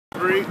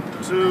3,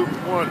 2,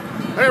 1.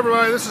 Hey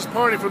everybody, this is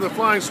Parney from the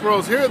Flying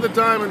Squirrels here at the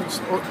Diamonds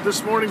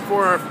this morning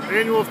for our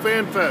annual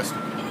Fan Fest.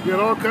 We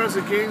got all kinds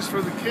of games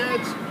for the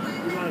kids.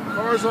 We got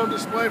cars on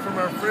display from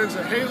our friends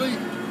at Haley.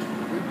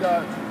 We've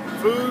got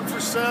food for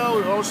sale.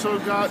 We've also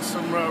got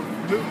some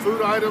new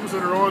food items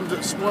that are on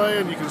display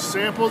and you can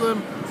sample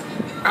them.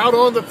 Out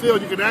on the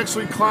field, you can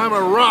actually climb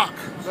a rock.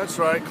 That's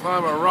right,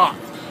 climb a rock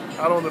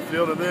out on the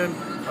field. And then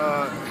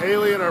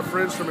Haley and our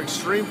friends from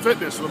Extreme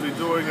Fitness will be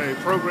doing a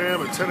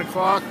program at 10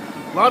 o'clock.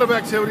 A lot of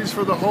activities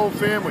for the whole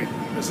family.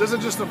 This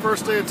isn't just the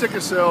first day of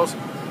ticket sales.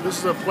 This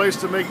is a place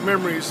to make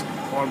memories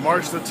on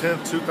March the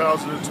 10th,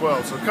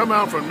 2012. So come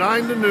out from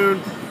 9 to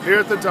noon here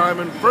at the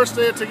Diamond. First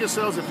day of ticket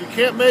sales. If you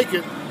can't make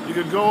it, you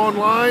can go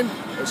online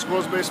at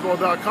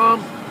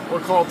squirrelsbaseball.com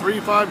or call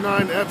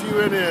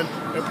 359-FUNN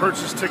and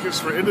purchase tickets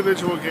for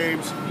individual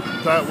games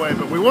that way.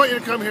 But we want you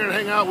to come here and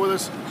hang out with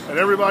us and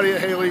everybody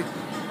at Haley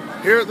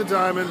here at the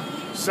Diamond,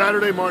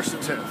 Saturday, March the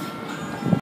 10th.